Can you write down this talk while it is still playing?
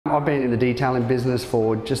I've been in the detailing business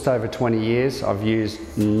for just over 20 years. I've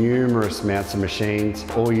used numerous amounts of machines,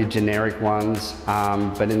 all your generic ones,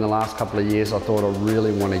 but in the last couple of years I thought I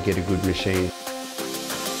really want to get a good machine.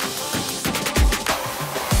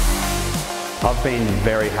 I've been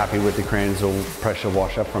very happy with the Kranzle pressure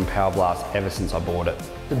washer from Powerblast ever since I bought it.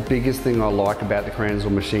 The biggest thing I like about the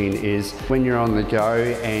Kranzle machine is when you're on the go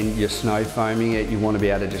and you're snow foaming it, you want to be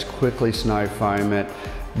able to just quickly snow foam it.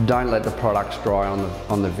 Don't let the products dry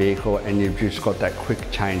on the vehicle, and you've just got that quick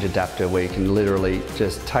change adapter where you can literally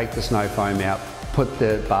just take the snow foam out, put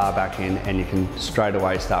the bar back in, and you can straight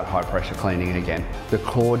away start high pressure cleaning again. The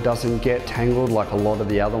cord doesn't get tangled like a lot of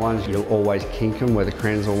the other ones. You'll always kink them, where the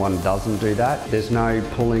Kranzle one doesn't do that. There's no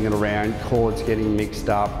pulling it around, cords getting mixed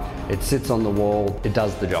up. It sits on the wall, it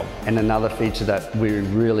does the job. And another feature that we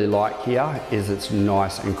really like here is it's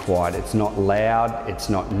nice and quiet. It's not loud, it's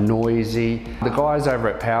not noisy. The guys over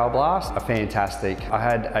at Powerblast are fantastic. I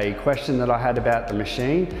had a question that I had about the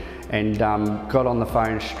machine and got on the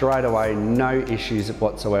phone straight away, no issues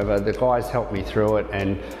whatsoever. The guys helped me through it,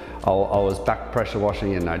 and I was back pressure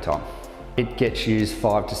washing in no time. It gets used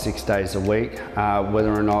 5 to 6 days a week,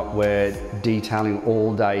 whether or not we're detailing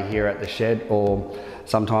all day here at the shed, or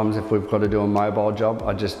sometimes if we've got to do a mobile job,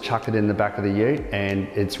 I just chuck it in the back of the ute and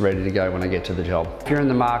it's ready to go when I get to the job. If you're in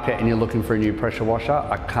the market and you're looking for a new pressure washer,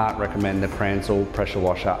 I can't recommend the Kranzle pressure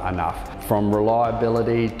washer enough. From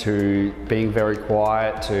reliability to being very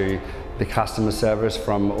quiet to the customer service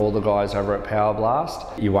from all the guys over at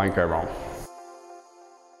Powerblast, you won't go wrong.